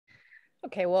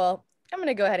Okay, well, I'm going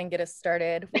to go ahead and get us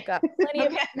started. We've got plenty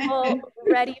of Okay. people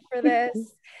ready for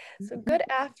this. So, good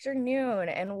afternoon,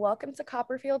 and welcome to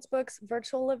Copperfield's Books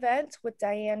virtual event with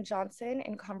Diane Johnson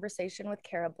in conversation with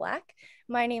Cara Black.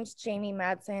 My name's Jamie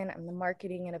Madsen. I'm the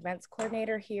marketing and events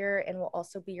coordinator here, and will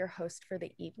also be your host for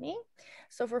the evening.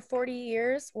 So, for 40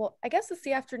 years, well, I guess it's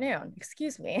the afternoon,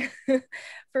 excuse me.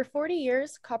 For 40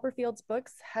 years, Copperfield's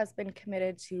Books has been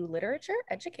committed to literature,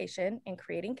 education, and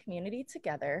creating community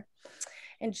together.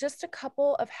 And just a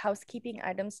couple of housekeeping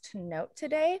items to note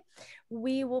today.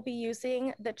 We will be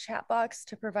using the chat box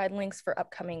to provide links for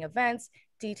upcoming events,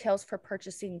 details for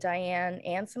purchasing Diane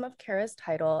and some of Cara's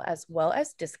title, as well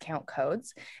as discount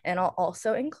codes. And I'll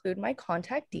also include my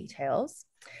contact details.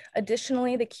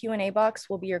 Additionally, the Q&A box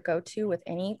will be your go-to with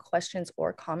any questions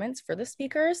or comments for the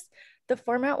speakers. The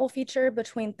format will feature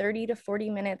between 30 to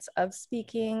 40 minutes of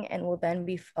speaking and will then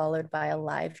be followed by a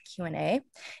live Q&A.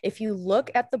 If you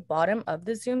look at the bottom of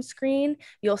the Zoom screen,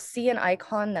 you'll see an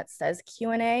icon that says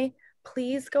Q&A.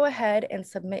 Please go ahead and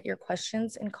submit your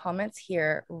questions and comments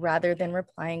here rather than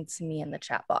replying to me in the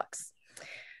chat box.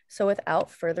 So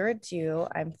without further ado,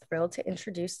 I'm thrilled to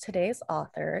introduce today's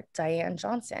author, Diane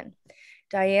Johnson.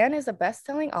 Diane is a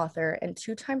best-selling author and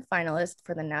two-time finalist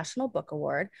for the National Book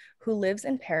Award who lives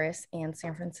in Paris and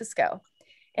San Francisco.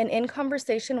 And in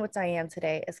conversation with Diane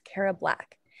today is Cara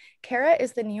Black. Cara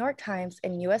is the New York Times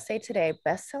and USA Today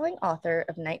best-selling author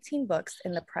of 19 books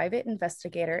in the private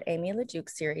investigator Amy LeDuc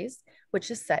series,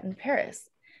 which is set in Paris.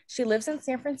 She lives in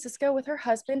San Francisco with her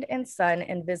husband and son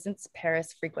and visits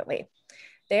Paris frequently.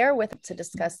 They are with us to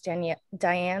discuss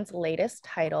Diane's latest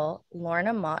title,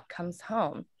 Lorna Mott Comes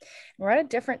Home. We're at a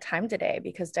different time today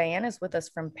because Diane is with us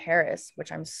from Paris,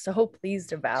 which I'm so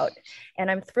pleased about.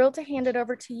 And I'm thrilled to hand it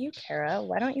over to you, Cara.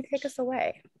 Why don't you take us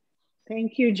away?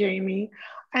 Thank you, Jamie.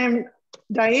 I'm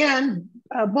Diane.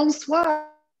 Bonsoir.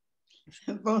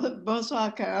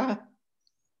 Bonsoir, Cara.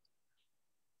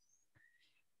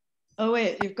 Oh,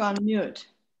 wait, you've gone mute.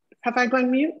 Have I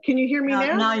gone mute? Can you hear me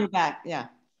now? Now you're back, yeah.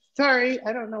 Sorry,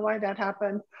 I don't know why that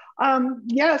happened.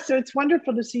 Yeah, so it's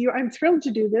wonderful to see you. I'm thrilled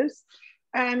to do this.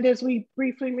 And as we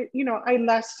briefly, I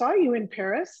last saw you in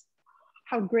Paris.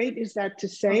 How great is that to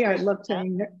say? I love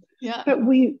saying that. Yeah. But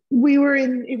we were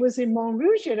in, it was in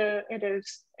Montrouge at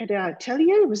an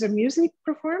atelier. It was a music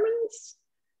performance.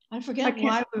 I forget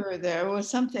why we were there. It was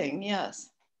something, yes.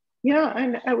 Yeah,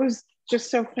 and it was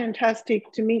just so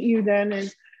fantastic to meet you then.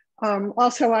 And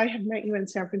also, I had met you in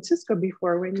San Francisco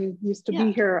before when you used to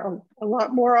be here a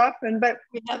lot more often. But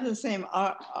we have the same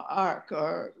arc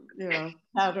or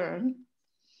pattern.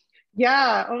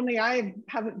 Yeah, only I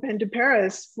haven't been to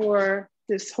Paris for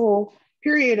this whole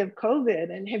period of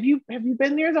COVID. And have you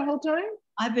been there the whole time?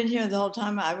 I've been here the whole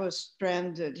time. I was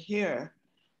stranded here,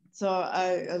 so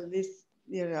I at least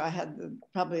I had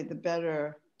probably the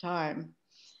better time.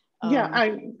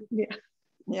 Yeah.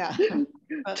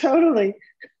 Totally.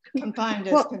 Confined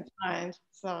is confined.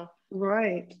 So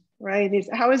right.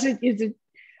 How is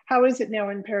it now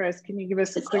in Paris? Can you give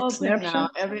us a quick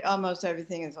snapshot? Now. Almost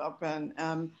everything is open.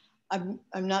 I'm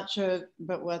not sure,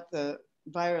 but what the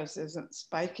virus isn't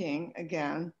spiking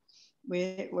again.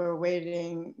 We're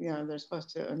waiting. They're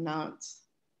supposed to announce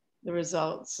the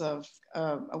results of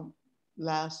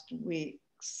last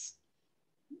week's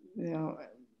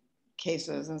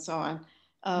cases and so on.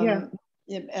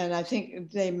 And I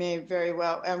think they may very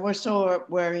well, and we're still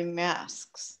wearing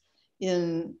masks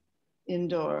in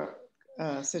indoor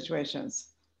situations.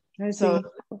 So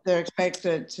they're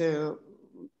expected to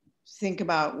think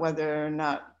about whether or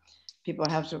not people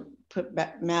have to put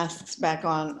masks back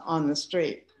on the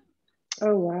street.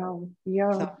 Oh, wow.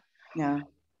 Yeah. So, yeah.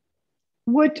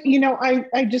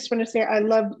 I just want to say I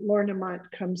love Lorna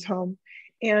Mott Comes Home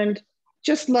and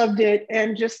just loved it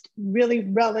and just really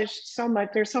relished so much.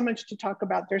 There's so much to talk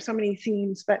about. There's so many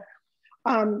themes, but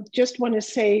just want to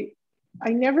say, I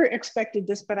never expected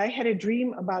this, but I had a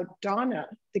dream about Donna,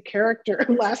 the character,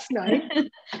 last night.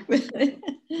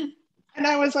 And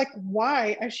I was like,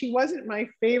 why? She wasn't my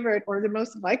favorite or the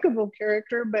most likable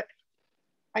character, but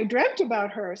I dreamt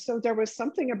about her. So there was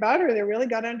something about her that really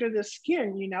got under the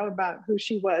skin, about who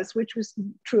she was, which was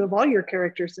true of all your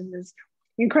characters in this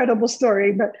incredible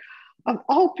story. But of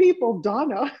all people,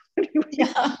 Donna.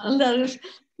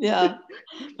 Yeah.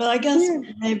 But I guess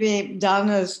maybe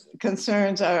Donna's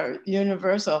concerns are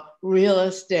universal. Real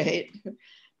estate.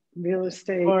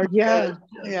 Yeah.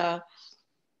 Yeah.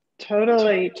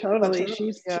 Totally.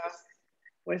 She's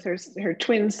with her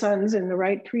twin sons in the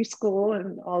right preschool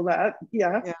and all that.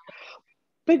 Yeah.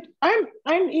 But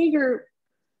I'm eager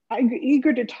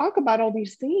to talk about all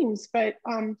these themes, but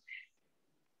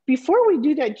before we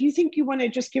do that, do you think you want to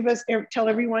just give us, tell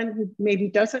everyone who maybe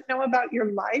doesn't know about your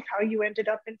life, how you ended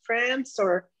up in France,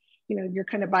 or, you know, you're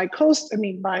kind of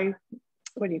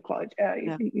what do you call it?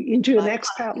 Into an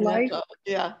expat life?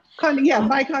 Yeah.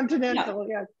 Bicontinental,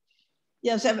 yeah.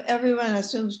 Yes, everyone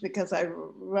assumes because I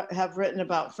have written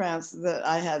about France that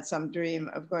I had some dream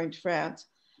of going to France,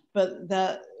 but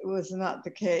that was not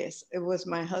the case. It was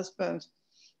my husband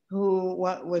who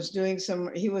was doing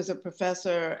he was a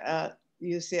professor at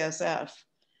UCSF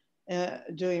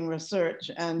doing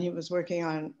research, and he was working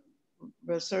on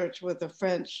research with a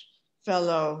French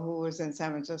fellow who was in San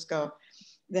Francisco.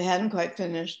 They hadn't quite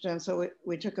finished, and so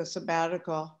we took a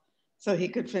sabbatical so he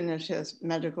could finish his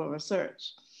medical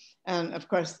research. And of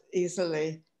course,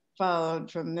 easily followed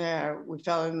from there. We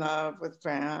fell in love with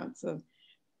France and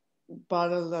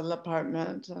bought a little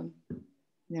apartment, and,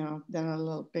 you know, then a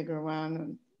little bigger one,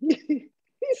 and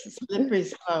slippery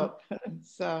slope.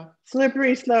 So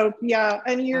slippery slope, yeah.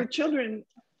 And your children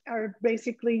are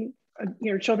basically,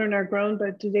 your children are grown,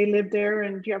 but do they live there?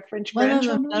 And do you have French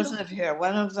grandchildren? One of them does live here.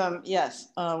 One of them, yes.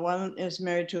 One is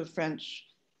married to a French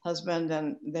husband,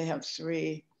 and they have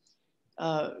 3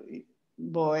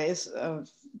 boys of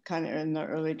kind of in their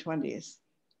early 20s.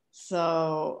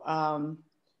 So,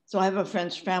 so I have a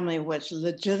French family, which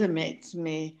legitimates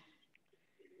me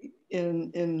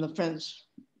in the French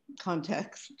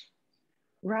context.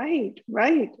 Right.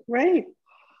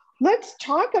 Let's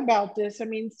talk about this. I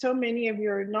mean, so many of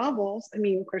your novels, I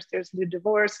mean, of course, there's the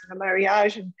divorce and the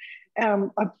mariage, and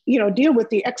you know, deal with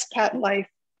the expat life,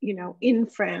 you know, in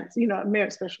France, you know,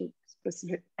 especially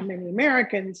specific many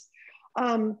Americans.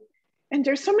 And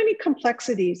there's so many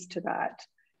complexities to that.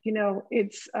 You know,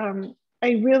 it's, I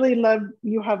really love,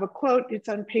 you have a quote, it's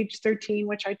on page 13,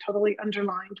 which I totally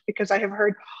underlined because I have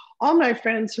heard all my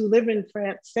friends who live in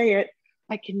France say it,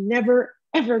 I can never,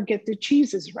 ever get the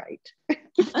cheeses right.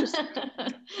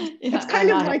 It's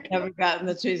kind of like, I've never gotten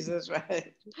the cheeses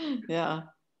right. Yeah.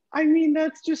 I mean,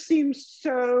 that just seems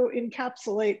so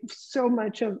encapsulate so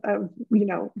much of you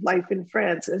know, life in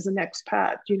France as an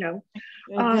expat, you know.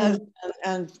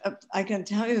 And I can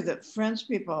tell you that French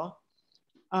people,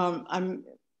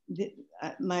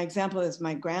 my example is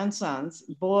my grandsons,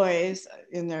 boys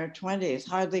in their 20s,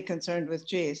 hardly concerned with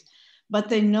cheese, but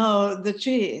they know the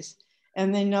cheese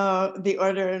and they know the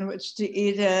order in which to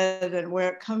eat it and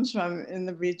where it comes from in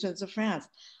the regions of France.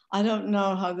 I don't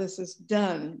know how this is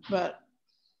done, but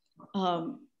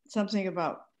something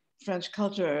about French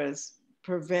culture is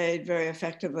purveyed very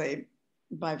effectively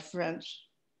by French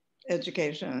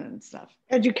education and stuff.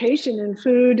 Education and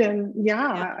food, and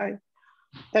yeah.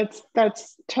 That's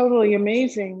totally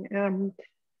amazing.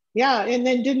 Yeah, and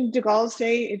then didn't de Gaulle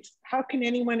say, it's how can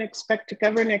anyone expect to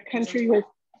govern a country with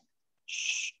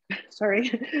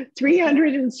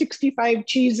 365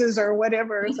 cheeses or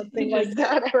whatever, or something like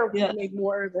that, or maybe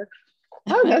more of it.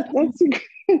 Oh, that's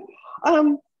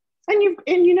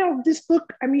and you know, this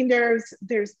book, I mean, there's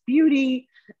beauty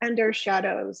and there's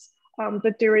shadows,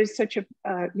 but there is such a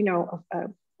you know,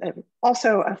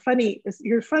 also a funny,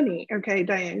 you're funny, okay,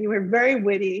 Diane, you are very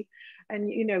witty, and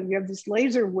you know, you have this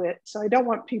laser wit, so I don't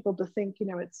want people to think, you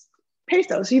know, it's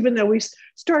pathos, even though we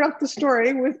start off the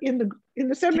story with in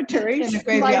the cemetery, in a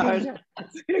graveyard.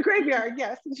 In a graveyard,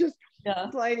 yes, it's just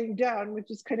sliding down, which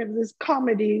is kind of this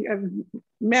comedy of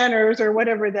manners or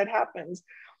whatever that happens.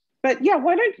 But yeah,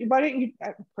 why don't you,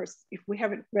 of course, if we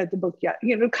haven't read the book yet,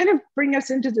 you know, kind of bring us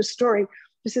into the story.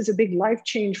 This is a big life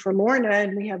change for Lorna,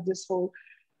 and we have this whole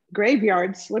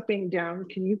graveyard slipping down.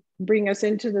 Can you bring us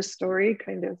into the story,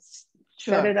 kind of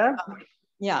set it up?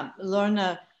 Yeah,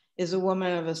 Lorna is a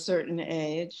woman of a certain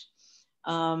age.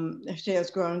 She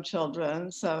has grown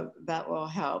children, so that will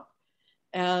help.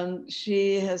 And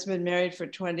she has been married for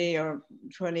 20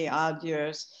 odd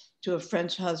years to a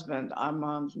French husband,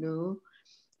 Armand Lou,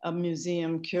 a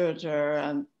museum curator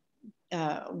and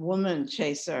woman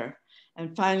chaser.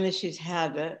 And finally she's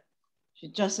had it. She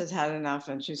just has had enough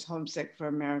and she's homesick for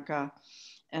America.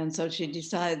 And so she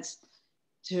decides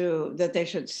that they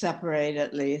should separate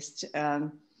at least.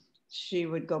 And she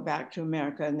would go back to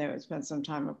America and they would spend some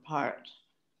time apart.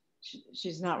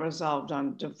 She's not resolved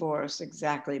on divorce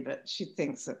exactly, but she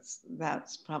thinks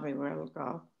that's probably where it'll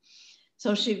go.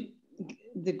 So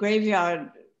the graveyard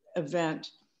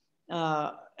event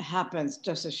happens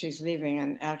just as she's leaving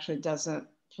and actually doesn't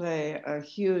play a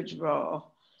huge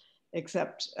role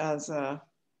except as a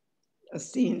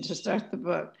scene to start the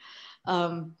book.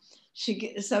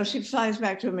 So she flies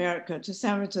back to America, to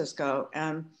San Francisco,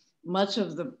 and much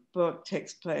of the book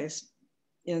takes place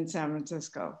in San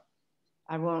Francisco.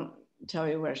 I won't tell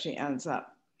you where she ends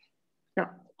up.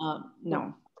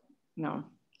 No. No.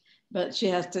 but she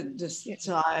has to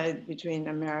decide between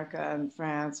America and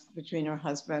France, between her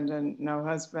husband and no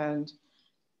husband.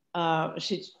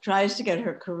 She tries to get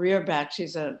her career back.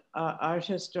 She's an art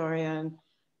historian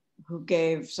who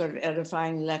gave sort of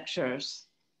edifying lectures.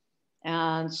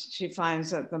 And she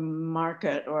finds that the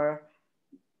market or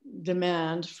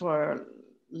demand for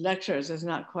lectures is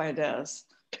not quite as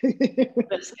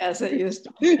brisk as it used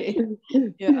to be.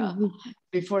 Yeah,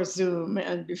 before Zoom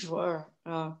and before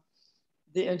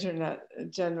the internet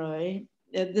generally.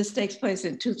 This takes place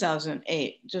in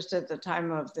 2008, just at the time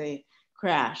of the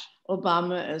crash.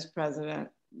 Obama is president,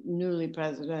 newly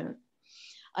president.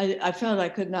 I felt I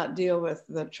could not deal with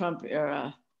the Trump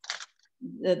era.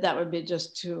 That would be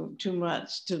just too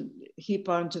much to heap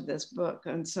onto this book.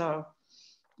 And so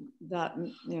that,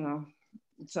 you know,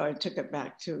 so I took it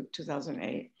back to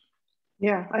 2008.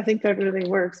 Yeah, I think that really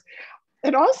works.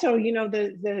 And also, you know,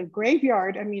 the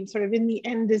graveyard, I mean, sort of in the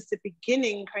end is the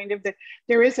beginning, kind of.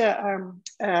 There is a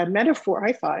metaphor,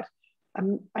 I thought. I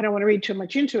don't want to read too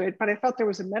much into it, but I felt there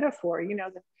was a metaphor, you know,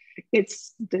 that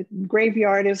it's the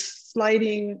graveyard is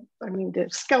sliding. I mean, the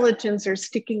skeletons are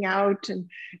sticking out and,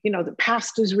 you know, the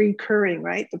past is recurring,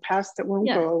 right? The past that won't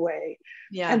go away.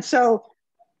 Yeah. And so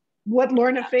what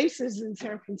Lorna faces in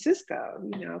San Francisco,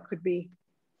 you know, could be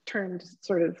turned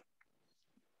sort of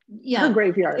her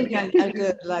graveyard. I think I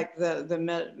did like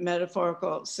the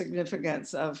metaphorical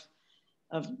significance of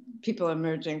people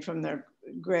emerging from their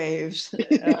graves.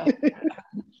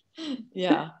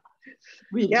 Yeah.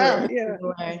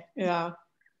 Yeah.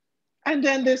 And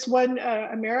then this one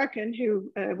American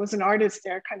who was an artist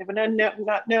there, kind of an unknown,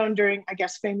 not known during, I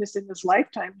guess, famous in his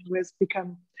lifetime, who has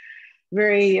become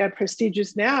very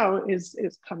prestigious now,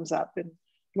 comes up, and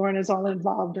Lorna's all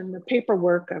involved in the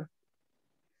paperwork of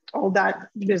all that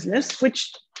business,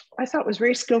 which I thought was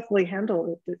very skillfully handled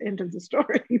at the end of the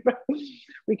story, but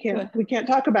we can't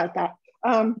talk about that.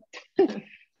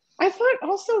 I thought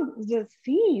also the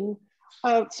theme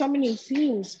of so many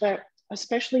themes, but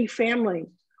especially family.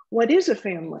 What is a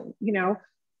family? You know,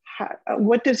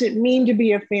 what does it mean to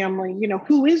be a family? You know,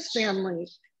 who is family?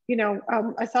 You know,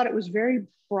 I thought it was very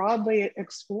broadly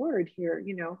explored here.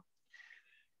 You know,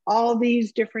 all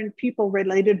these different people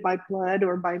related by blood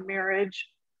or by marriage,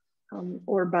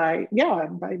 or by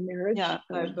marriage. Yeah,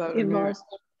 by blood in-laws. marriage.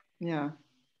 Yeah.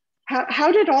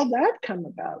 How did all that come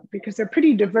about? Because they're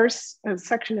pretty diverse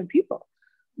section of people.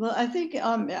 Well, I think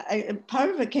part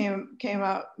of it came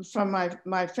out from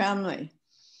my family.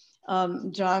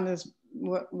 John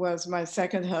was my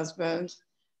second husband.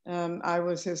 I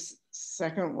was his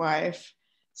second wife.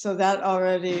 So that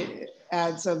already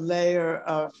adds a layer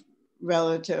of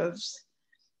relatives.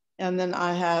 And then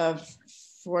I have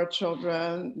 4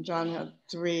 children. John had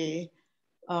 3.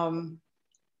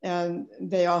 And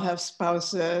they all have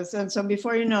spouses. And so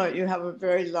before you know it, you have a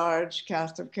very large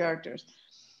cast of characters.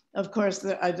 Of course,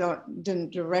 I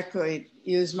didn't directly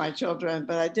use my children,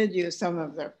 but I did use some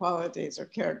of their qualities or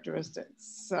characteristics.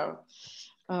 So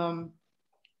one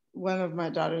of my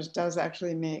daughters does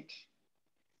actually make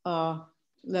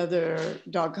leather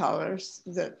dog collars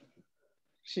that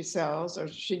she sells, or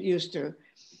she used to,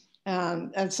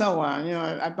 and so on. You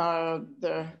know, I borrowed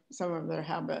some of their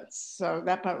habits. So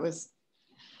that part was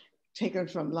taken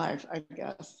from life, I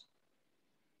guess.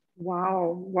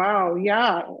 Wow,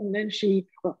 yeah. And then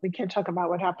we can't talk about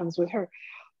what happens with her,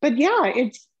 but yeah,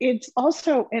 it's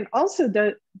also, and also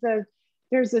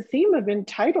there's a theme of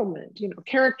entitlement. You know,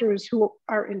 characters who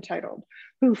are entitled,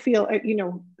 who feel,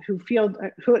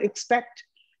 who expect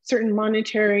certain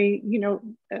monetary, you know,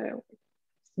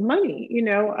 money, you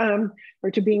know, or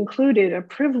to be included, a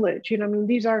privilege. You know, I mean,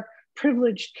 these are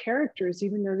privileged characters,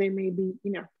 even though they may be,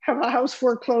 you know, have a house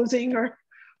foreclosing or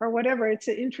whatever. It's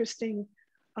an interesting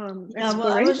yeah,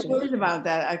 well, I was worried about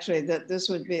that, actually, that this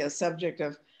would be a subject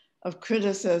of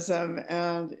criticism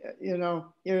and, you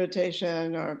know,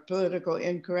 irritation or political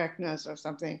incorrectness or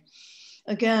something.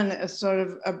 Again, it's sort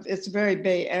of, it's very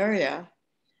Bay Area.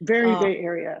 Very Bay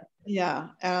Area. Yeah,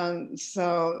 and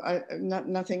so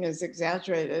nothing is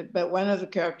exaggerated, but one of the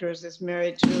characters is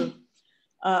married to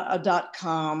a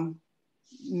 .com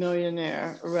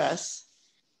millionaire, Russ,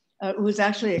 who's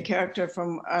actually a character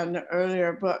from an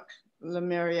earlier book, Le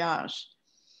Mariage.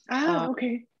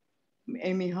 Okay.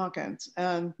 Amy Hawkins.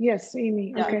 Yes,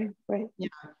 Amy, yeah, okay, right. Yeah,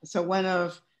 so one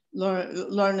of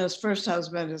Lorna's first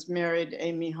husband is married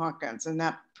Amy Hawkins, and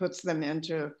that puts them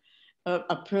into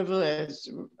a privileged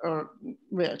or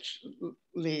rich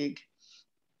league.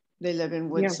 They live in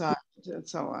Woodside and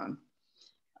so on.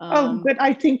 But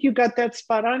I think you got that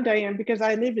spot on, Diane, because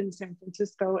I live in San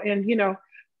Francisco, and, you know,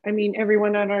 I mean,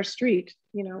 everyone on our street,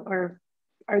 you know,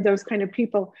 are those kind of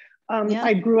people.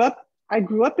 I grew up I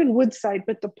grew up in Woodside,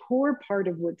 but the poor part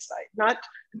of Woodside, not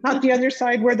the other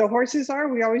side where the horses are.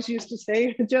 We always used to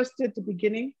say just at the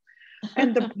beginning.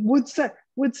 And the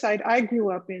Woodside I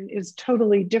grew up in is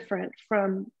totally different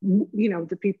from,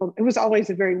 the people. It was always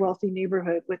a very wealthy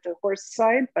neighborhood with the horse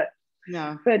side, but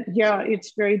yeah,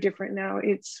 it's very different now.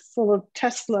 It's full of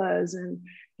Teslas and,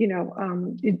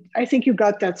 I think you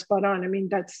got that spot on. I mean,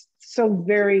 that's so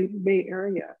very Bay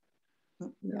Area.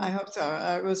 I hope so.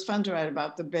 It was fun to write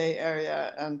about the Bay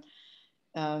Area,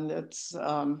 and it's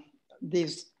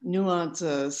these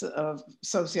nuances of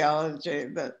sociology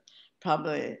that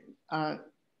probably aren't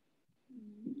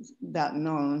that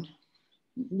known.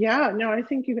 Yeah, no, I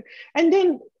think you. And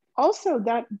then also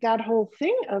that whole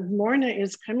thing of Lorna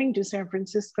is coming to San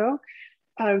Francisco.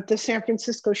 The San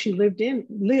Francisco she lived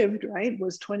right,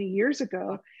 was 20 years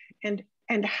ago, and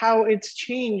how it's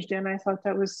changed. And I thought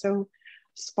that was so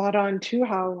spot on too,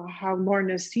 how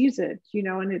Lorna sees it,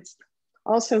 and it's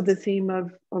also the theme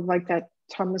of like that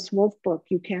Thomas Wolfe book,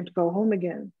 You Can't Go Home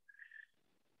Again.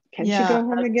 Can't you go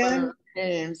home again?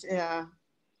 Names, yeah.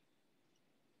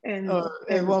 And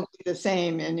it won't be the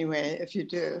same anyway if you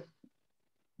do.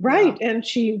 Right, yeah.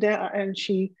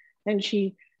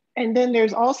 And then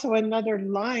there's also another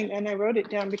line, and I wrote it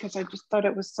down because I just thought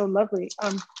it was so lovely,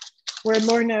 where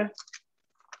Lorna,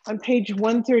 on page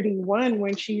 131,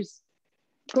 when she's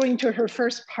going to her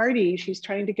first party, she's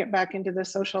trying to get back into the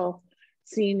social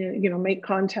scene and, make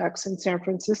contacts in San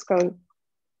Francisco.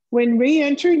 When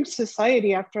re-entering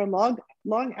society after a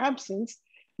long absence,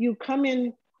 you come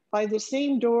in by the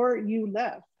same door you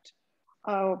left,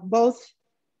 both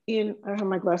in, I have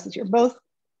my glasses here, both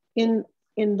in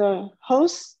the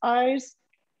host's eyes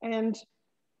and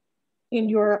in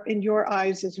your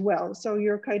eyes as well. So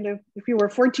you're kind of, if you were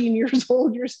 14 years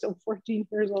old, you're still 14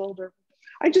 years older.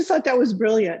 I just thought that was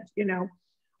brilliant,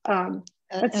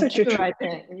 That's such a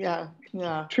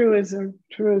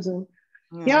truism.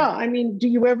 Yeah, I mean, do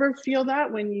you ever feel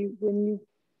that when you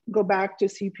go back to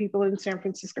see people in San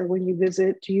Francisco, when you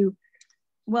visit?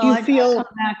 I come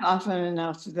back often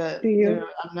enough that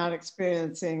I'm not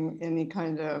experiencing any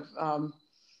kind of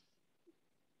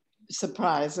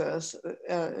surprises.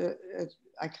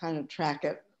 I kind of track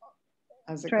it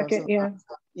as it goes along.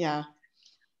 Yeah.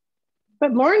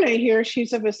 But Lorna here,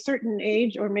 she's of a certain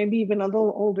age, or maybe even a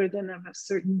little older than of a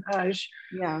certain age.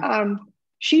 Yeah.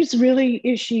 Is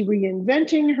she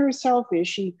reinventing herself? Is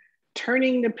she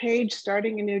turning the page,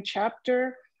 starting a new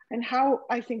chapter? And how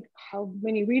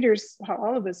many readers, how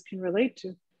all of us can relate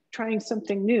to trying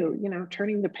something new,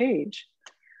 turning the page.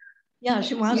 Yeah,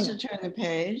 she wants to turn the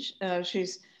page.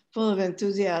 She's full of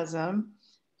enthusiasm.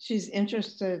 She's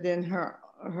interested in her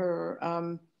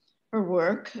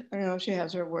work. She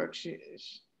has her work.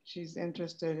 She's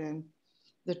interested in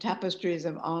the tapestries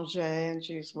of Angers, and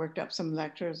she's worked up some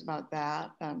lectures about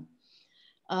that.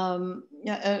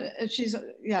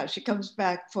 She comes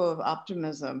back full of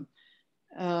optimism.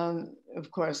 Of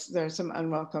course, there's some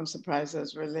unwelcome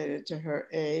surprises related to her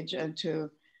age and to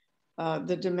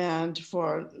the demand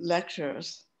for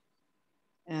lectures,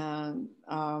 and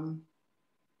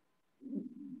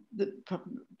the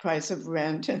price of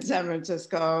rent in San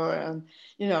Francisco, and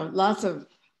lots of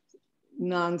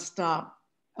nonstop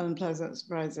unpleasant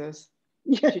surprises.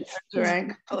 Yes. She turned her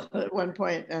ankle at one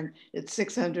point, and it's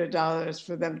 $600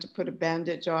 for them to put a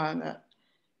bandage on.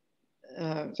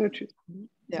 So true.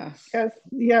 Yeah.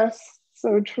 Yes,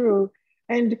 so true.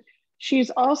 And she's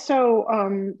also,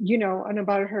 and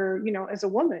about her, as a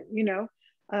woman,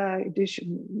 the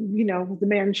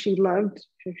man she loved,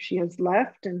 she has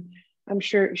left, and I'm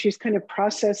sure she's kind of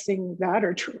processing that,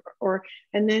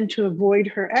 and then to avoid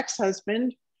her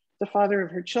ex-husband, the father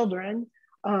of her children,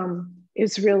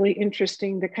 is really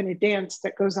interesting. The kind of dance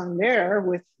that goes on there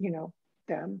with,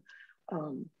 them.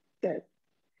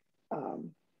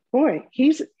 Boy,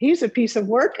 he's a piece of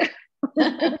work.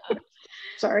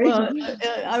 Sorry. Well,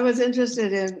 I was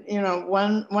interested in,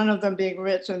 one of them being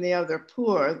rich and the other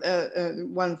poor,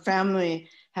 one family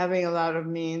having a lot of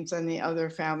means and the other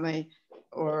family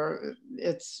or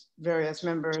its various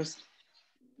members,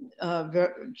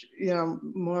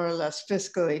 more or less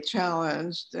fiscally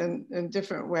challenged in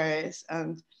different ways.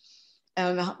 And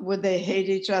would they hate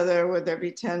each other? Would there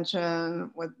be tension?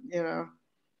 What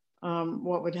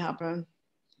would happen?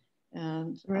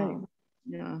 And right.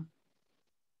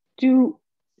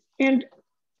 And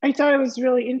I thought it was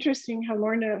really interesting how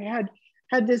Lorna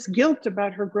had this guilt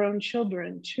about her grown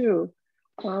children too,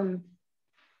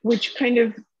 which kind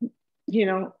of,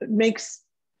 makes,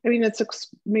 it's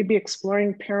maybe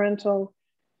exploring parental.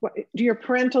 Do your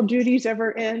parental duties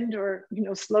ever end or,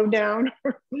 slow down?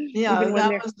 Yeah,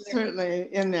 that was certainly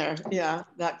in there. Yeah,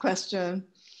 that question.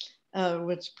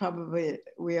 which probably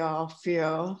we all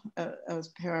feel as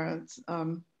parents.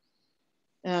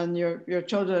 And your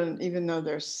children, even though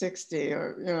they're 60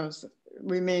 or, you know,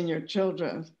 remain your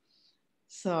children.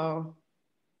 So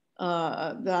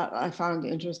that I found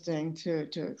interesting to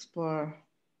explore.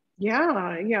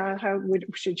 Yeah.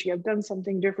 Should she have done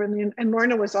something differently? And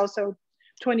Lorna was also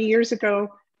 20 years ago,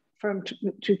 from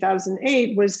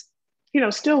 2008, was, you know,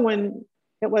 still when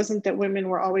it wasn't that women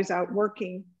were always out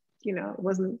working. You know, it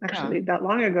wasn't actually that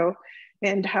long ago,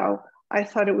 and how I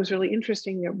thought it was really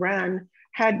interesting that Ran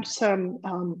had some.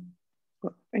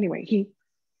 Anyway, he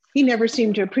never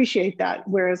seemed to appreciate that,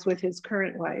 whereas with his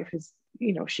current wife,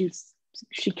 you know, she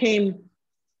came,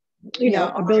 you know,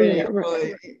 a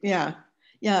billionaire.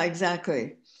 Yeah,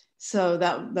 exactly. So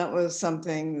that was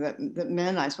something that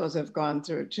men, I suppose, have gone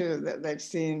through too, that they've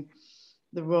seen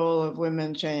the role of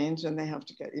women change and they have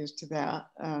to get used to that.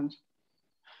 And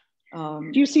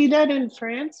do you see that in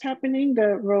France happening,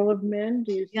 the role of men?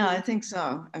 Yeah, I think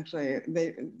so. Actually,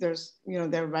 there's, you know,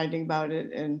 they're writing about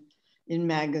it in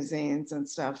magazines and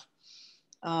stuff.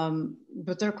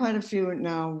 But there are quite a few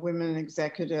now women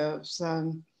executives,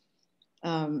 and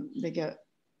they get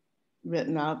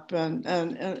written up, and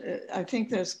I think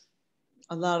there's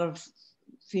a lot of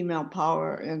female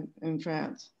power in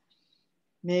France.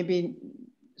 Maybe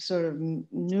sort of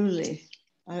newly,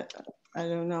 I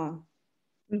don't know.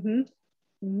 Mm-hmm.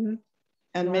 Mm-hmm.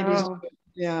 And maybe,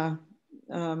 yeah,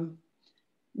 a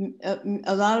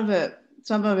lot of it,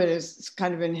 some of it is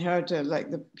kind of inherited,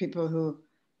 like the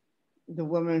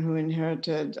woman who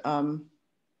inherited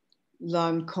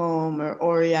Lancôme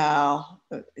or L'Oreal,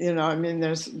 you know, I mean,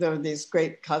 there are these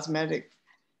great cosmetic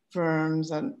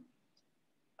firms and.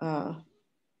 Oh,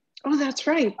 that's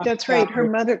right. That's right. Her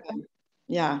mother.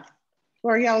 Yeah.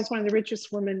 L'Oreal is one of the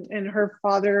richest women, and her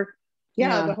father,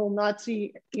 the whole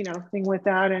Nazi, you know, thing with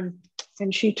that, and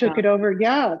she took it over.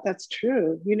 Yeah, that's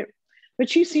true. You know, but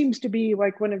she seems to be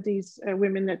like one of these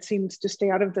women that seems to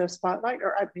stay out of the spotlight,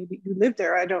 or maybe you live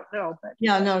there. I don't know. But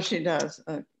yeah, no, she does.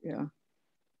 Yeah.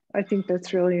 I think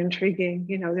that's really intriguing.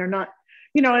 You know, they're not,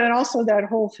 you know, and also that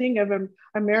whole thing of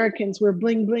Americans, we're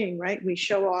bling bling, right? We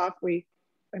show off. I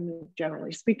mean,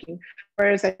 generally speaking.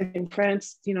 Whereas I think in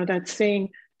France, you know, that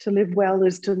saying to live well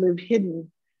is to live hidden.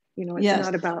 You know, it's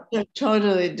not about. They're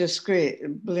totally discreet.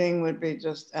 Bling would be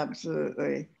just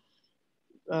absolutely,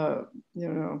 you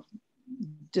know,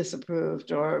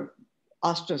 disapproved or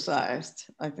ostracized,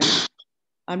 I think.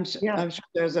 I'm sure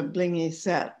there's a blingy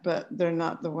set, but they're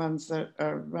not the ones that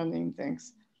are running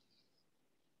things.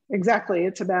 Exactly.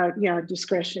 It's about,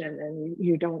 discretion, and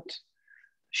you don't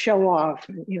show off,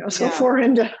 you know, so far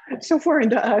into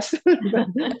us.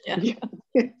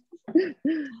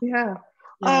 Yeah.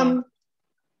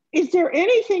 Is there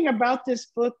anything about this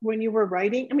book when you were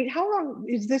writing? I mean, how long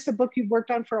is this a book you've worked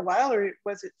on for a while, or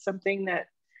was it something that,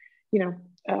 you know?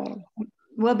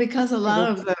 Well, because a lot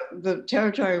of the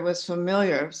territory was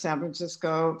familiar, San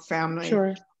Francisco family.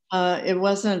 Sure. It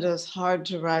wasn't as hard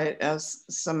to write as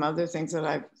some other things that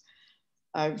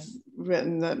I've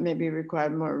written that maybe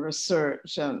required more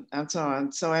research and so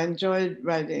on. So I enjoyed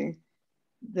writing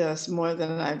this more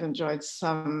than I've enjoyed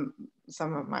some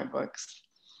of my books.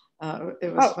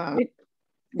 It was fun.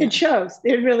 It shows.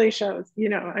 It really shows. You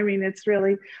know, I mean, it's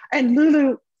really, and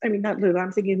Lulu, I mean, not Lulu,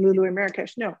 I'm thinking Lulu and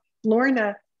Marrakesh. No,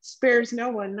 Lorna spares no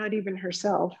one, not even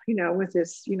herself, you know, with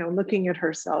this, you know, looking at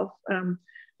herself,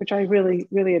 which I really,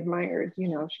 really admired. You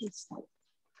know, she's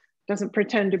doesn't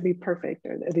pretend to be perfect,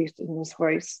 or at least in this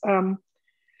voice.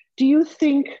 Do you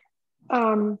think,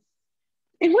 and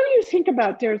what do you think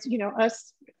about, there's, you know,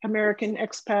 us American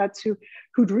expats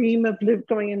who dream of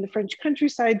going in the French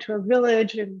countryside to a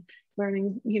village and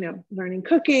learning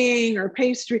cooking or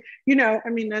pastry, you know, I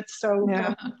mean, that's so,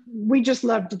 we just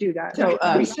love to do that. So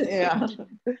us,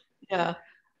 yeah.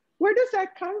 Where does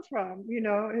that come from? You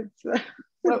know, it's...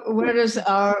 Where does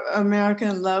our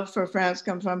American love for France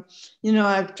come from? You know,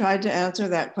 I've tried to answer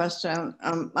that question.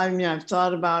 I mean, I've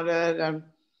thought about it, and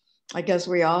I guess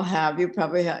we all have. You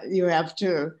probably you have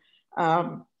too.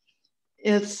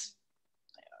 It's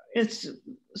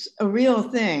a real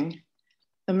thing.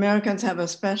 Americans have a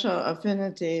special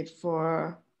affinity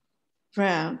for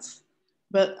France,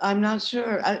 but I'm not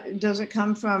sure. Does it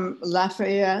come from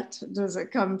Lafayette? Does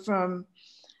it come from,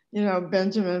 you know,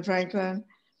 Benjamin Franklin?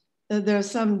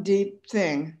 There's some deep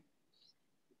thing.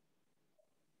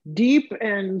 Deep,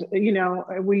 and, you know,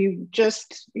 we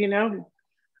just, you know,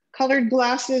 colored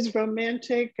glasses,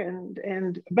 romantic,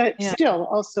 but still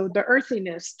also the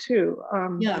earthiness too.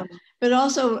 But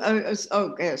also a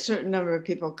certain number of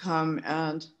people come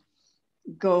and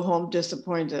go home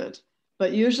disappointed,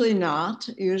 but usually not.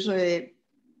 Usually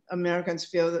Americans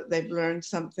feel that they've learned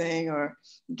something or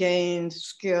gained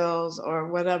skills or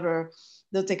whatever,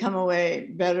 that they come away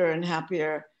better and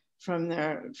happier from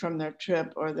their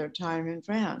trip or their time in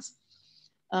France.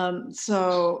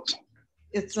 So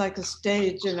it's like a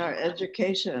stage in our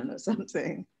education or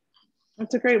something.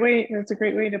 That's a great way. That's a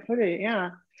great way to put it.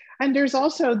 Yeah. And there's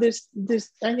also this,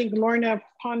 I think Lorna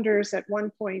ponders at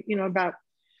one point, you know, about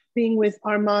being with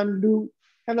Armand Loup,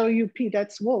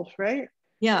 that's Wolf, right?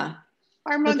 Yeah.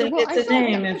 Armand the Wolf. It's a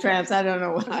name in France. I don't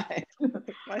know why.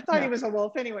 I thought he was a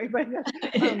wolf anyway, but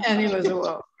and he was a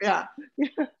wolf. Yeah.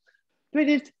 Yeah. But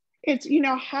it's you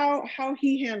know how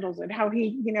he handles it, how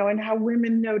he, you know, and how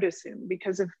women notice him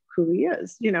because of who he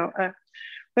is, you know.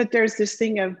 But there's this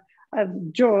thing of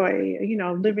joy, you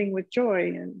know, living with joy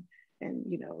and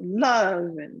you know,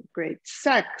 love and great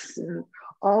sex and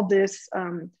all this.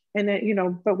 And then, you know,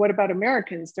 but what about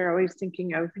Americans? They're always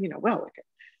thinking of, you know, well,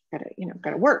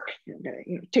 gotta work, gotta,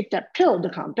 you know, take that pill to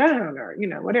calm down, or, you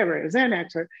know, whatever,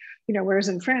 Xanax, or, you know, whereas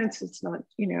in France, it's not,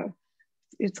 you know,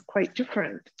 it's quite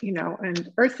different, you know.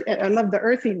 And I love the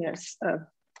earthiness of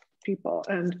people.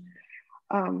 And,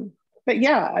 but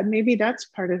yeah, maybe that's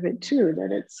part of it too,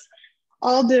 that it's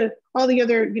all the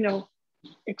other, you know,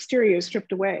 exterior is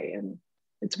stripped away, and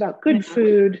it's about good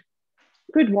food,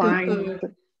 good wine,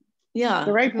 yeah,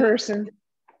 the right person.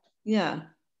 Yeah,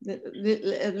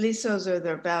 at least those are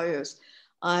their values.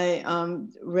 I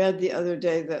read the other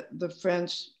day that the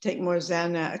French take more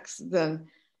Xanax than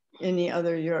any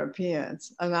other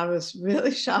Europeans, and I was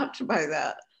really shocked by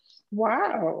that.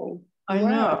 Wow. I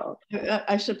know.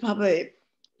 I should probably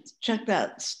check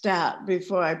that stat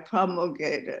before I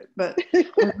promulgate it, but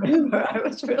I remember I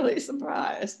was really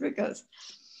surprised because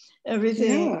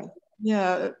everything,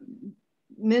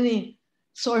 many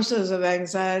sources of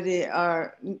anxiety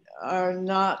are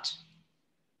not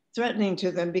threatening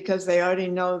to them because they already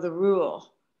know the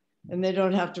rule and they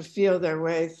don't have to feel their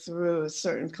way through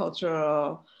certain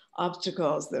cultural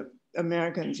obstacles that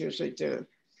Americans usually do.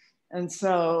 And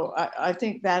so I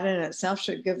think that in itself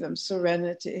should give them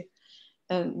serenity,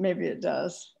 and maybe it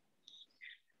does.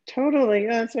 Totally.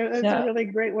 That's a really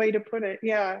great way to put it.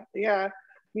 Yeah.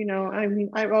 You know, I mean,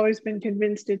 I've always been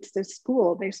convinced it's the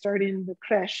school. They start in the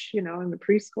creche, you know, in the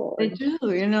preschool. They do.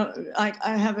 You know, I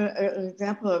have an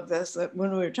example of this, that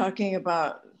when we were talking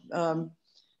about, I don't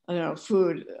know,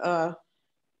 food,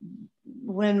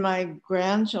 when my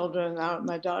grandchildren,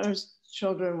 my daughter's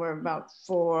children were about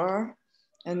 4,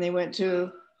 and they went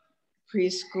to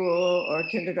preschool or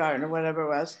kindergarten or whatever it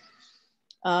was,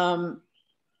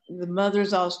 the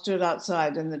mothers all stood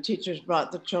outside and the teachers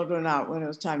brought the children out when it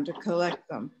was time to collect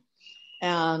them.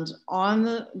 And on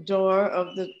the door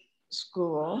of the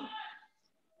school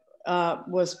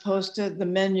was posted the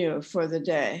menu for the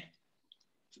day.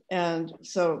 And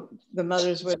so the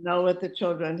mothers would know what the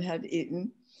children had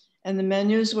eaten. And the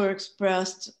menus were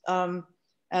expressed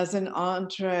as an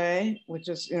entree, which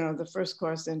is, you know, the first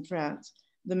course in France,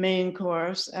 the main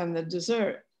course, and the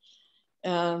dessert.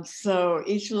 And so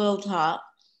each little tot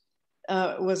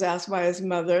was asked by his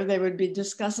mother. They would be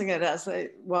discussing it as they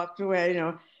walked away, you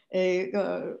know,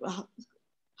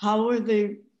 how were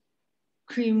the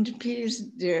creamed peas,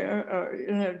 dear? Or,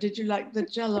 you know, did you like the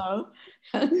Jell-O?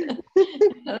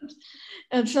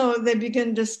 and so they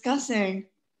begin discussing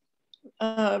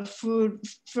food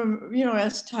from, you know,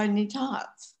 as tiny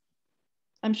tots.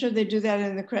 I'm sure they do that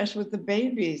in the creche with the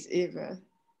babies even.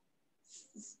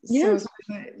 Yes. So,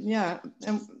 yeah.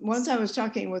 And once I was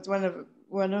talking with one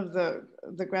of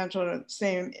the grandchildren,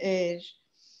 same age,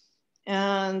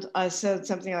 and I said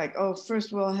something like, "Oh,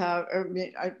 first we'll have,"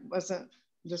 I wasn't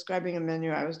describing a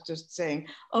menu. I was just saying,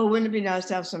 "Oh, wouldn't it be nice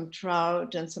to have some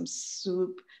trout and some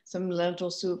soup, some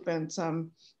lentil soup and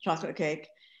some chocolate cake?"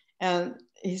 And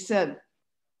he said,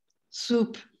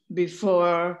 "Soup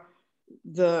before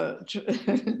the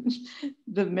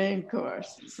main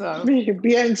course." So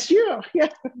bien sûr. Yeah.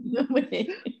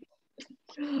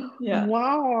 Yeah.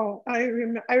 Wow. I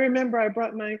remember I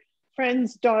brought my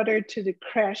friend's daughter to the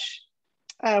creche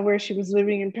where she was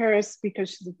living in Paris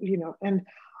because, you know, and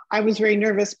I was very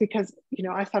nervous because, you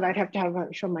know, I thought I'd have to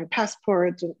show my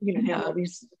passport and, you know, all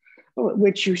these,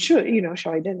 which you should, you know,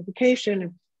 show identification.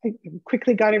 And I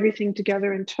quickly got everything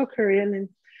together and took her in.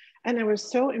 And I was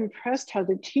so impressed how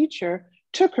the teacher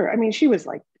took her. I mean, she was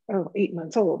like 8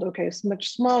 months old. Okay, it's much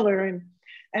smaller,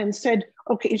 and said,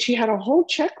 okay, she had a whole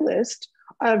checklist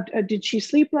of did she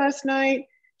sleep last night?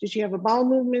 Did she have a bowel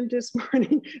movement this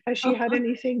morning? Has she had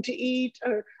anything to eat?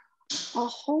 Or a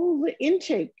whole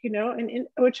intake, you know, and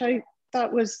which I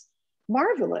thought was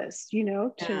marvelous, you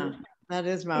know. Yeah, that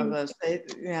is marvelous.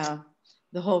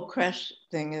 The whole creche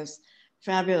thing is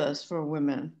fabulous for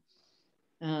women.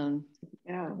 And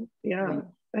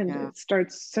and it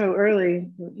starts so early.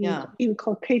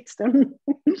 Inculcates them.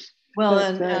 Well,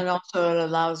 and also it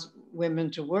allows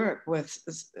women to work with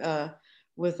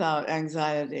without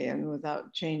anxiety and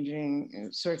without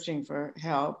searching for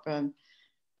help and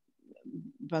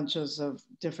bunches of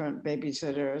different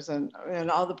babysitters and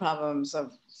all the problems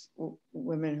of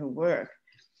women who work.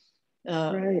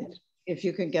 If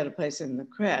you can get a place in the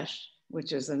creche,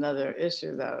 which is another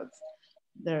issue though,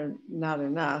 they're not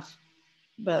enough.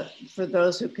 But for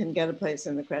those who can get a place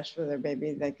in the creche for their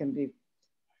baby, they can be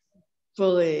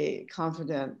fully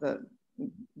confident that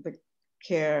the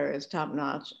care is top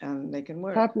notch and they can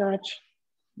work. Top notch.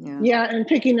 Yeah, and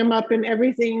picking them up and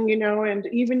everything, you know, and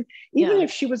even if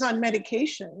she was on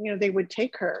medication, you know, they would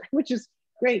take her, which is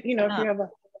great, you know, if you have a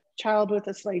child with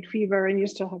a slight fever and you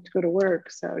still have to go to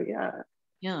work. So it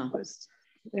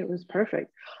was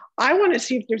perfect. I want to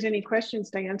see if there's any questions,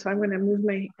 Diane. So I'm going to move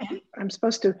I'm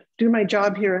supposed to do my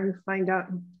job here and find out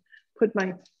and put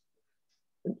my,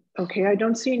 okay, I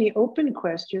don't see any open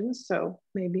questions. So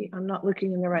maybe I'm not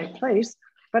looking in the right place,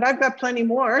 but I've got plenty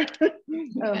more.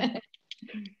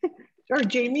 Or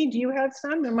Jamie, do you have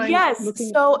some? Yes.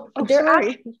 So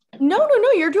sorry. No,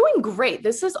 you're doing great.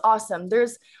 This is awesome.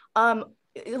 There's,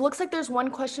 it looks like there's one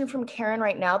question from Karen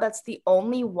right now. That's the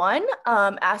only one,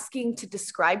 asking to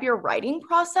describe your writing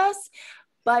process.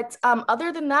 But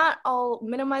other than that, I'll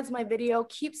minimize my video,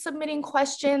 keep submitting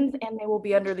questions, and they will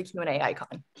be under the Q&A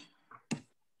icon.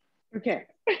 Okay.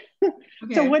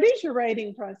 So what is your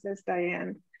writing process,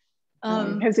 Diane?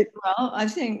 Well, I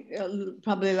think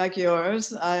probably like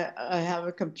yours, I have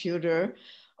a computer.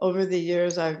 Over the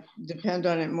years, I depend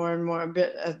on it more and more. A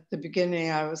bit at the beginning,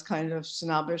 I was kind of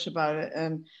snobbish about it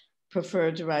and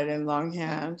preferred to write in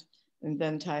longhand and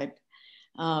then type.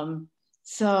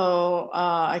 So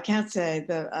I can't say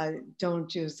that I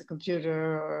don't use the computer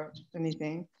or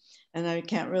anything. And I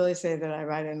can't really say that I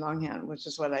write in longhand, which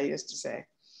is what I used to say.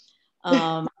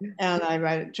 And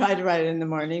I try to write it in the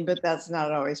morning, but that's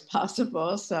not always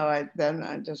possible. So I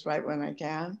just write when I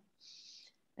can.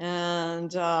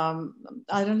 And I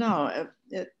don't know.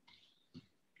 Do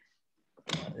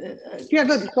you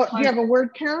have a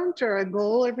word count or a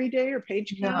goal every day or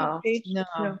page count? No,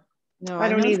 I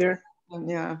don't either.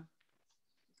 Yeah.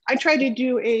 I try to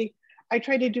do a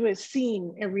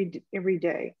scene every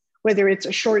day, whether it's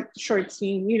a short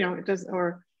scene, you know, it does,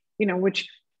 or you know, which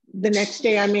the next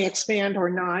day I may expand or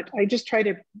not. I just try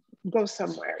to go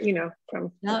somewhere, you know.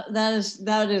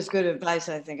 That is good advice,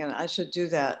 I think, and I should do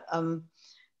that.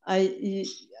 I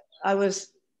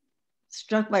was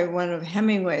struck by one of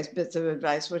Hemingway's bits of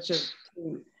advice, which is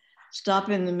to stop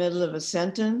in the middle of a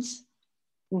sentence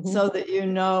so that you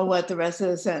know what the rest of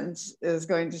the sentence is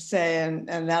going to say, and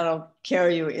that'll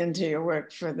carry you into your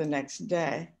work for the next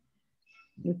day.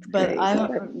 But I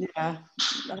don't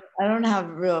have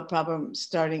a real problem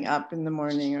starting up in the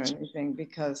morning or anything,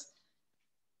 because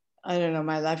I don't know,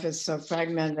 my life is so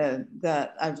fragmented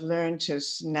that I've learned to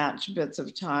snatch bits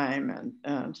of time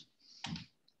and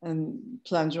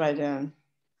plunge right in.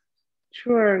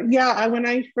 Sure. Yeah. When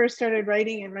I first started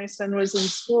writing and my son was in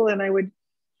school, and I would,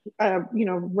 you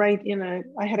know, write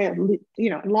I had a,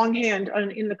 you know, longhand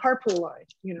in the carpool line,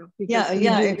 you know. Yeah,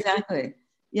 exactly.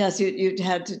 Yes, you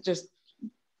had to just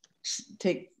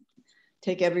take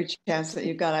every chance that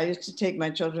you got. I used to take my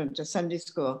children to Sunday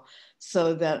school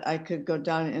so that I could go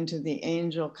down into the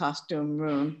angel costume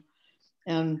room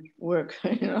and work,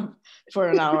 you know, for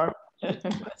an hour.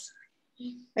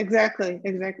 Exactly.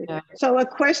 Yeah. So a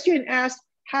question asked,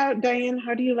 Diane,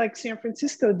 how do you like San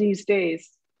Francisco these days?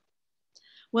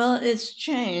 Well, it's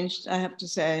changed, I have to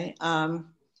say.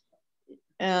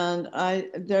 And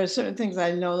there are certain things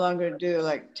I no longer do,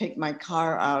 like take my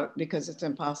car out because it's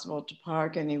impossible to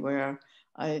park anywhere.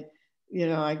 I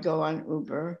go on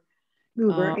Uber.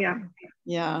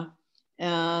 Yeah.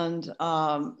 And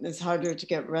it's harder to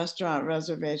get restaurant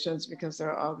reservations because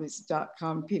there are all these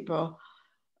 .com people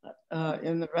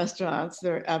in the restaurants.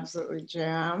 They're absolutely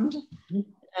jammed.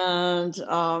 And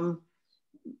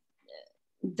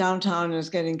downtown is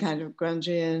getting kind of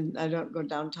grungy, and I don't go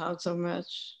downtown so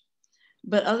much.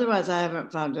 But otherwise, I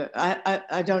haven't found it.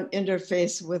 I don't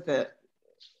interface with it.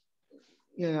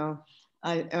 You know,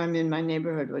 I'm in my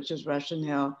neighborhood, which is Russian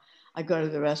Hill. I go to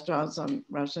the restaurants on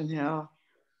Russian Hill.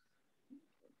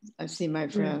 I see my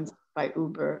friends by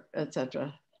Uber,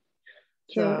 etc.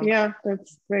 Sure. So, yeah,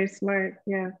 that's very smart.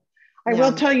 Yeah. I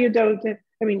will tell you though that,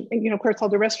 I mean, you know, of course, all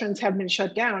the restaurants have been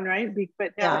shut down, right?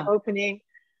 But now opening.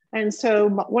 And so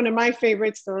one of my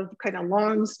favorites, the kind of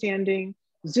long-standing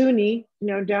Zuni, you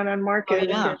know, down on Market. Oh,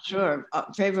 yeah, sure.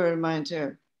 Favorite of mine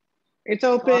too. It's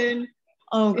open.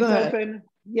 Oh, good. It's open.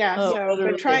 Yeah, Oh, so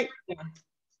but try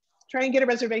and get a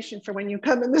reservation for when you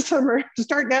come in the summer.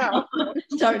 Start now.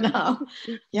 Start now.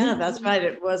 Yeah, that's right.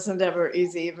 It wasn't ever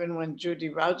easy, even when Judy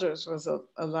Rogers was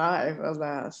alive,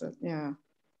 alas. Yeah.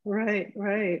 Right,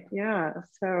 right. Yeah.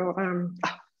 So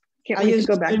can't I wait to use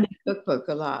go back. Judy's cookbook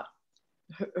a lot.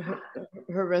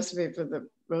 Her recipe for the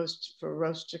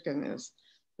roast chicken is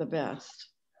the best.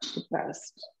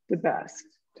 The best.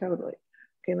 Totally.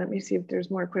 Okay, let me see if there's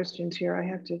more questions here. I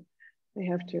have to,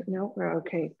 no,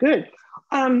 okay, good.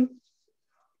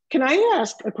 Can I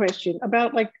ask a question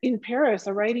about, like, in Paris,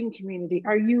 a writing community?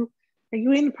 Are you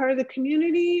in part of the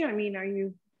community? I mean,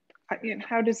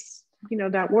 how does,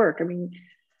 that work? I mean,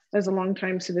 as a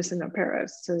longtime citizen of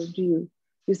Paris, so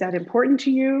is that important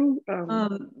to you?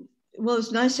 Well,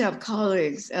 it's nice to have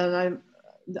colleagues, and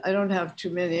I don't have too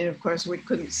many. And of course, we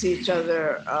couldn't see each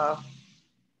other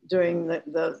during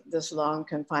this long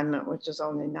confinement, which is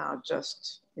only now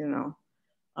just,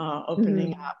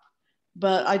 opening up.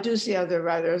 But I do see other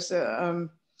writers.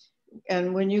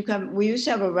 And when you come, we used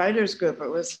to have a writers group. It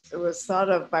was thought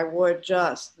of by Ward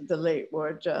Just, the late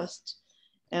Ward Just.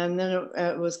 And then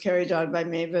it was carried on by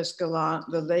Mavis Gallant,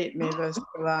 the late Mavis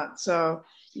Gallant. So,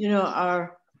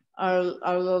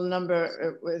 our little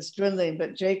number was dwindling,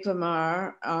 but Jake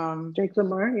Lamar.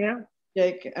 Yeah.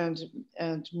 Jake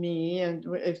and me, and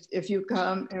if you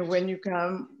come and when you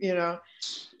come,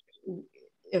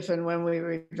 if and when we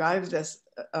revive this,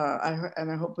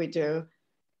 and I hope we do,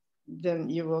 then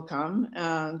you will come.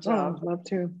 And I'd love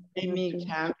to. Amy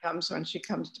Can comes when she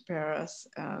comes to Paris,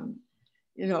 and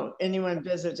anyone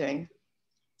visiting.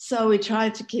 So we try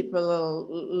to keep a little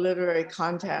literary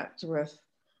contact with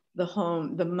the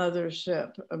home, the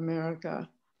mothership, America.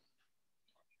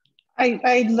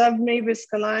 I love Mavis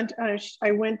Gallant.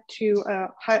 I went to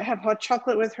have hot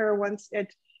chocolate with her once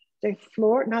at the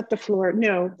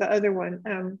other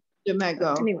one.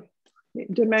 Domago. Anyway,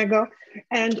 Domago,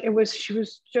 and she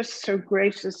was just so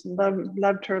gracious.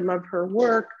 Loved her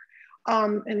work.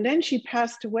 And then she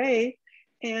passed away,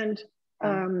 and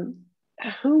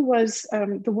who was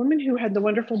the woman who had the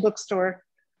wonderful bookstore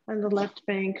on the left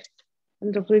bank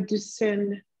and the Rue du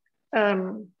Seine,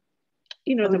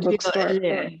 the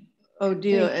bookstore.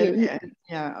 Odile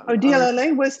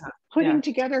was putting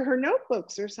together her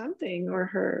notebooks or something, or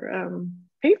her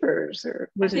papers, or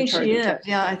was I think in charge she of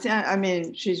is. Yeah, I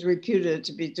mean, she's reputed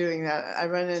to be doing that. I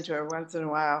run into her once in a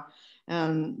while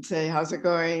and say, "How's it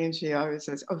going?" And she always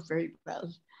says, "Oh, very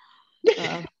well."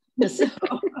 So,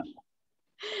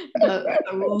 but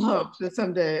we'll hope that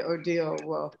someday Odile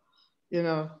will,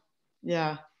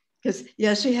 because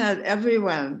she had every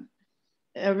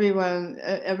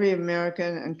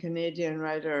American and Canadian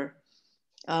writer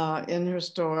in her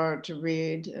store to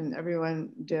read, and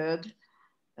everyone did.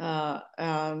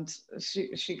 And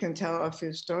she can tell a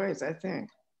few stories, I think.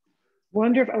 A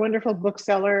wonderful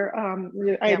bookseller.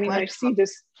 I see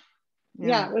this.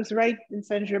 Yeah, it was right in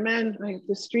Saint Germain, like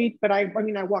the street. But I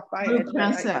walked by it.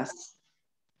 Princess.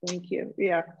 Thank you.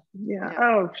 Yeah.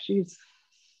 Oh, she's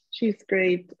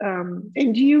great. And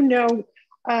do you know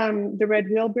the Red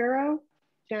Wheelbarrow?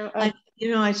 I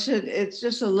should. It's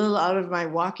just a little out of my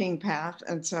walking path,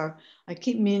 and so I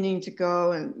keep meaning to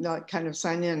go and kind of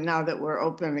sign in now that we're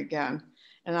open again.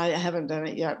 And I haven't done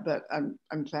it yet, but I'm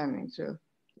planning to.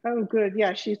 Oh, good.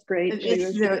 Yeah, she's great.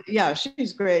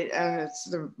 She's great, and it's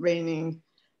the reigning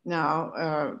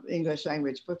now English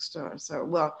language bookstore. So,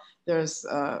 well, there's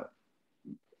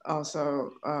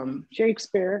also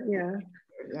Shakespeare.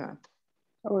 Yeah.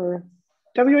 Or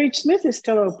W.H. Smith is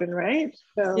still open, right?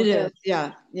 So, it is,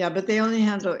 yeah, but they only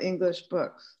handle English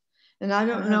books. And I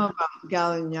don't know about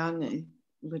Galignani,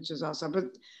 which is also,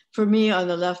 but for me on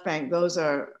the left bank, those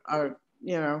are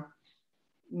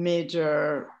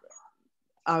major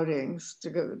outings to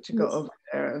go over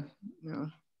there.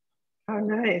 Oh,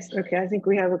 nice. Okay, I think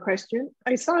we have a question.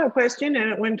 I saw a question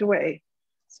and it went away,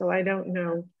 so I don't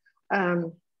know.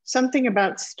 Something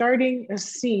about starting a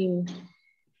scene.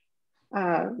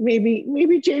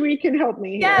 Maybe Jamie can help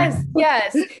me here.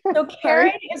 Yes. So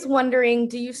Karen is wondering,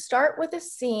 do you start with a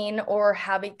scene or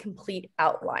have a complete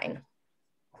outline?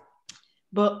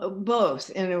 Both,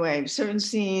 in a way. Certain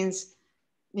scenes,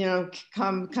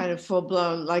 come kind of full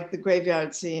blown, like the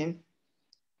graveyard scene.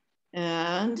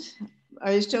 And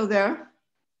are you still there?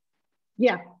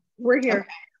 Yeah, we're here.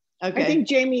 Okay. I think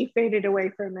Jamie faded away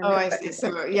for a minute. Oh, I see.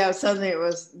 So yeah, suddenly it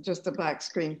was just a black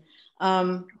screen.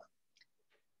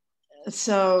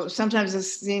 So sometimes the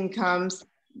scene comes,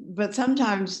 but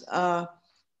sometimes I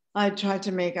try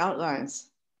to make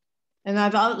outlines. And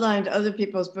I've outlined other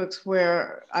people's books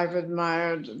where I've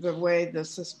admired the way the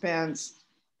suspense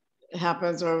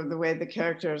happens or the way the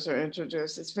characters are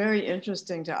introduced. It's very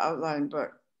interesting to outline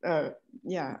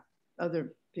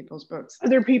other people's books.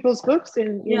 Other people's books,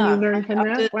 and you learn from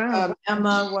that? Did, wow.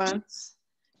 Emma once.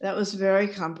 That was very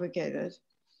complicated.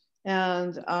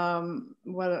 And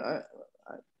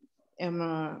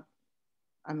Emma,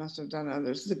 I must have done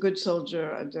others. The Good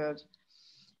Soldier I did.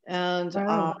 And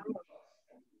wow.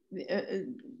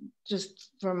 Just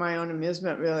for my own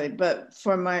amusement, really. But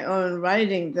for my own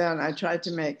writing, then I tried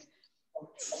to make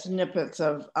snippets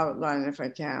of outline if I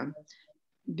can,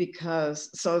 because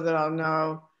so that I'll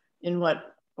know in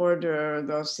what order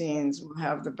those scenes will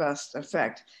have the best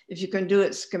effect. If you can do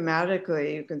it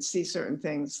schematically, you can see certain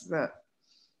things that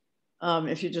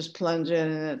if you just plunge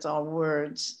in and it's all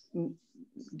words,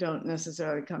 don't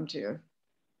necessarily come to you.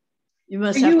 You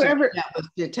must have to do that with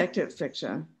detective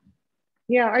fiction.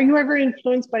 Yeah, are you ever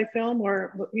influenced by film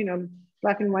or,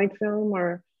 black and white film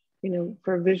or,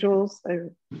 for visuals?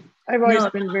 I've always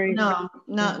been very... No,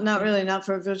 not really, not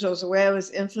for visuals. The way I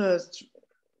was influenced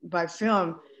by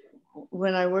film,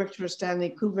 when I worked for Stanley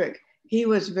Kubrick, he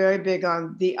was very big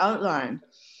on the outline.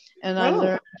 And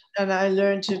I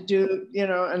learned to do,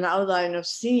 an outline of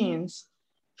scenes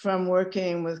from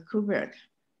working with Kubrick.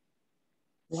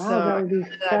 Wow, so that would be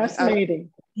fascinating.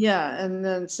 And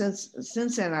then since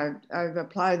then I've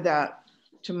applied that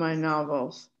to my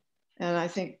novels, and I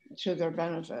think to their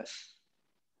benefit.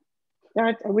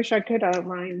 I wish I could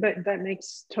outline, but that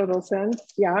makes total sense.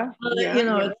 Yeah.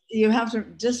 Well, you have to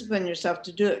discipline yourself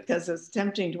to do it, because it's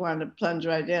tempting to want to plunge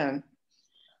right in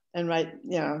and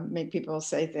make people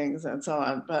say things and so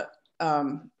on. But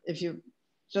if you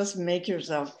just make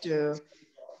yourself do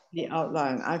the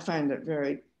outline, I find it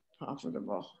very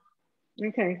profitable.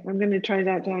 Okay, I'm going to try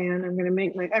that, Diane. I'm going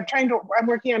to I'm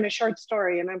working on a short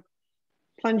story and I'm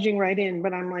plunging right in,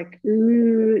 but I'm like,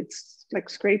 ooh, it's like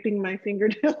scraping my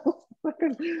fingernails.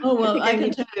 Oh, well, I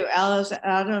can tell you Alice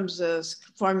Adams's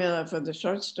formula for the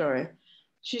short story.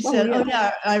 She said,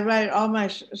 I write all my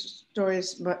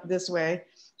stories this way.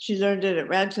 She learned it at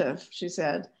Radcliffe, she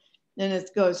said. And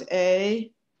it goes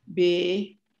A,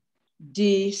 B,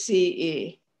 D, C,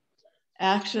 E.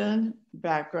 Action,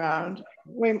 background.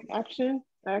 Wait, action,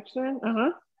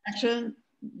 uh-huh. Action,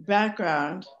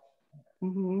 background.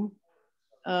 Mm-hmm.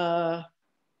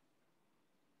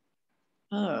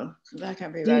 Oh, that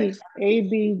can't be D, right. A,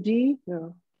 B, D?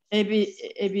 No. A,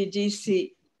 B, D,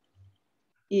 C,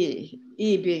 E.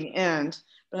 E being end.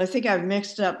 But I think I've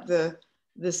mixed up the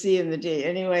C and the D.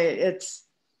 Anyway, it's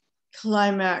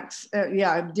climax,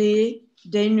 D,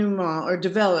 denouement or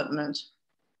development,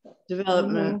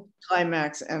 mm-hmm.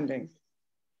 Climax, ending.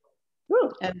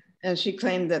 And she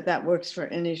claimed that works for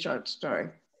any short story.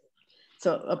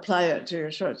 So apply it to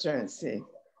your short story and see.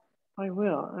 I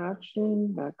will.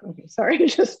 Action, back. Okay, sorry.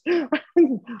 Just I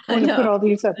want to put all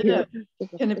these up here.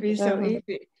 Can it be so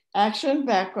easy? Action,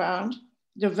 background,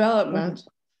 development,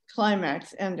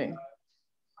 climax, ending.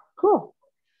 Cool.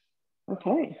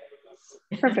 Okay.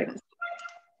 Perfect.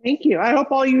 Thank you. I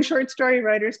hope all you short story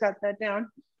writers got that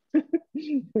down.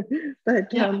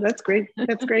 But that's great.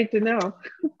 That's great to know.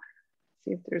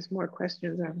 See if there's more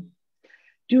questions.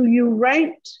 Do you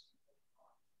write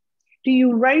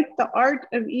the art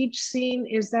of each scene?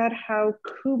 Is that how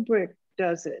Kubrick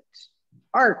does it?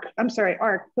 Arc.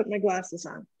 Put my glasses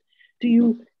on. Do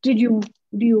you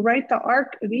write the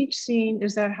arc of each scene?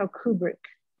 Is that how Kubrick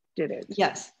did it?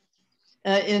 Yes.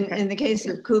 In the case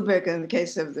of Kubrick, in the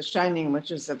case of The Shining, which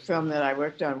is the film that I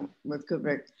worked on with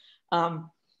Kubrick,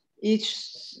 each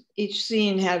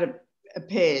scene had a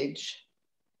page,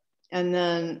 and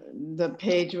then the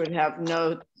page would have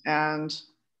notes and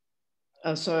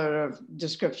a sort of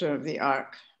description of the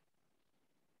arc.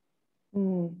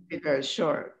 Be very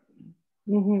short.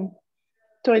 Mm-hmm.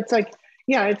 So it's like,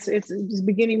 it's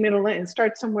beginning, middle, end. It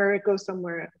starts somewhere, it goes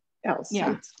somewhere else.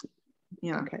 Yeah.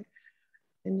 Okay.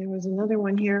 And there was another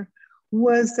one here.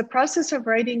 Was the process of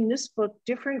writing this book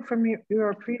different from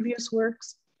your previous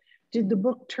works? Did the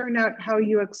book turn out how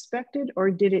you expected, or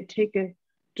did it take a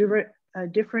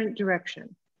different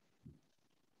direction?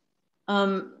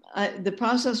 The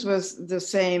process was the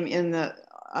same in that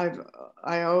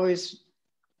I always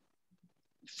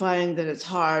find that it's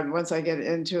hard once I get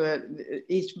into it.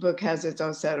 Each book has its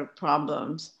own set of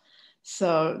problems.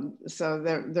 So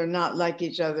they're not like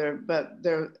each other, but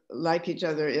they're like each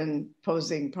other in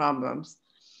posing problems.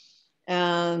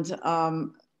 And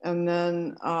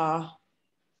then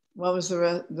what was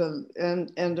the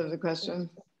end of the question?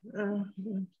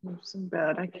 Some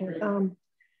bad. I can't.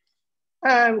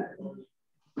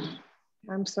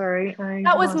 I'm sorry.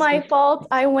 That was my fault.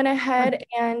 I went ahead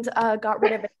and got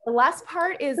rid of it. The last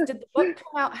part is, did the book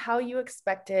come out how you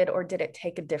expected, or did it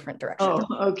take a different direction?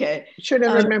 Oh, okay. Should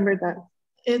have remembered that.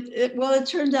 It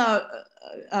turned out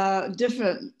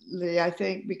differently, I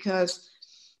think, because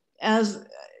as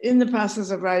in the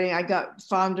process of writing, I got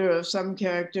fonder of some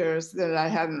characters that I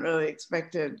hadn't really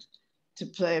expected to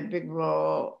play a big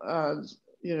role.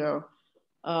 You know,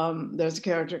 there's a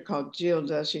character called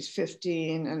Gilda. She's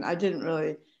 15, and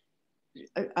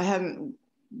I hadn't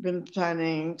been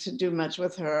planning to do much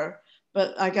with her,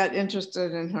 but I got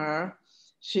interested in her.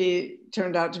 She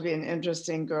turned out to be an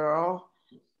interesting girl.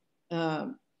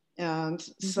 And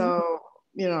so,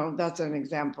 you know, that's an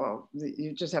example.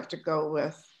 You just have to go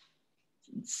with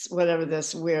whatever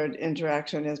this weird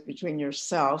interaction is between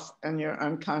yourself and your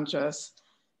unconscious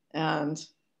and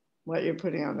what you're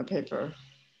putting on the paper.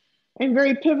 And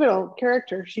very pivotal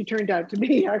character she turned out to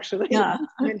be, actually. Yeah,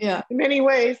 in many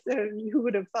ways. Who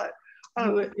would have thought?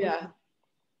 Yeah.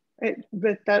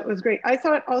 But that was great. I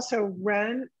thought also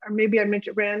Ren, or maybe I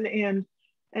mentioned Ren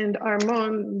and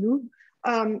Armand.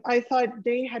 I thought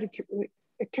they had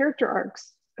a character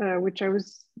arcs, which I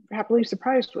was happily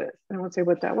surprised with. I won't say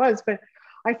what that was, but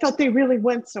I felt they really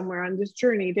went somewhere on this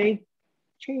journey. They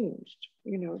changed,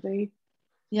 you know,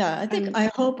 Yeah,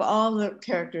 I hope all the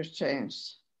characters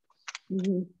changed.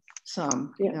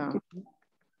 Some, yeah.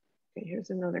 Okay,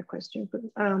 here's another question.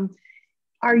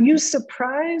 Are you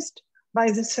surprised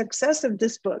by the success of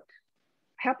this book?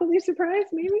 Happily surprised,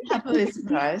 maybe? Happily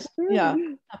surprised, yeah,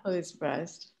 happily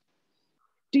surprised.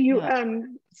 Do you,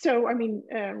 so, I mean,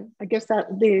 I guess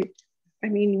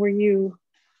were you,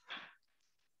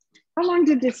 how long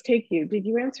did this take you? Did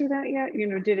you answer that yet? You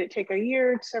know, did it take a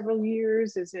year, several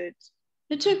years? Is it?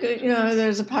 It took, you know,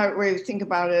 there's a part where you think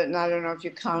about it, and I don't know if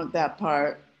you count that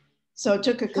part. So it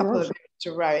took a couple of years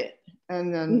to write,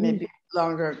 and then maybe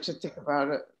longer to think about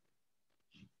it.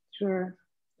 Sure.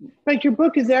 But your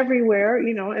book is everywhere,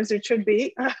 you know, as it should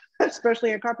be,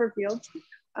 especially at Copperfields,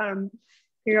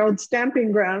 your old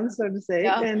stamping ground, so to say.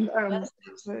 Yeah, and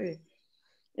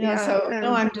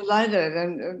no, I'm delighted,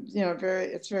 and you know,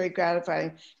 it's very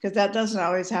gratifying, because that doesn't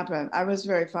always happen. I was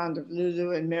very fond of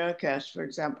Lulu and Marrakesh, for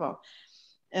example,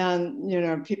 and you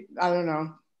know, I don't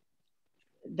know,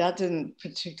 that didn't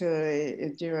particularly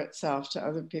endear itself to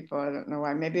other people. I don't know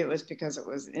why. Maybe it was because it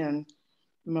was in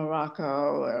Morocco,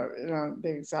 or you know, the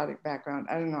exotic background.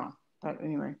 I don't know, but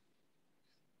anyway.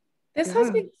 This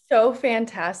has been so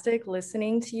fantastic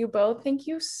listening to you both. Thank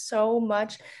you so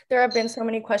much. There have been so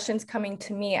many questions coming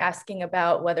to me asking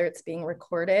about whether it's being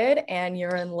recorded, and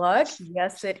you're in luck.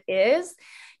 Yes, it is.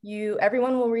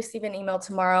 Everyone will receive an email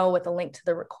tomorrow with a link to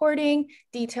the recording,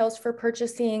 details for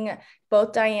purchasing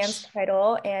both Diane's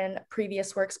title and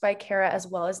previous works by Cara, as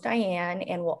well as Diane,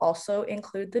 and we'll also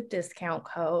include the discount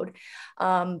code.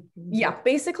 Yeah,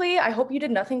 basically, I hope you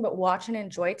did nothing but watch and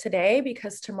enjoy today,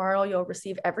 because tomorrow you'll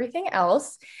receive everything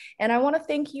else. And I want to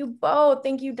thank you both.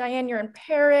 Thank you, Diane, you're in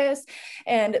Paris,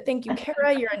 and thank you,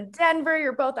 Cara, you're in Denver.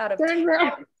 You're both out of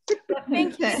Denver.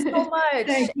 Thank you so much.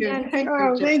 Thank you.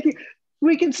 Thank you.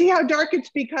 We can see how dark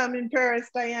it's become in Paris,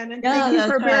 Diane, and thank you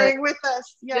for bearing with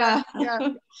us. Yeah.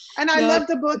 And I love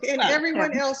the book, and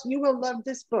everyone else, you will love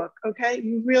this book, okay?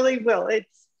 You really will.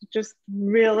 It's just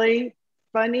really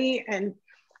funny and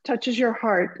touches your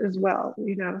heart as well,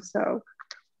 you know, so.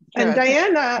 And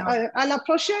Diane, à la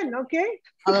prochaine, okay?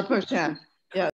 À la prochaine.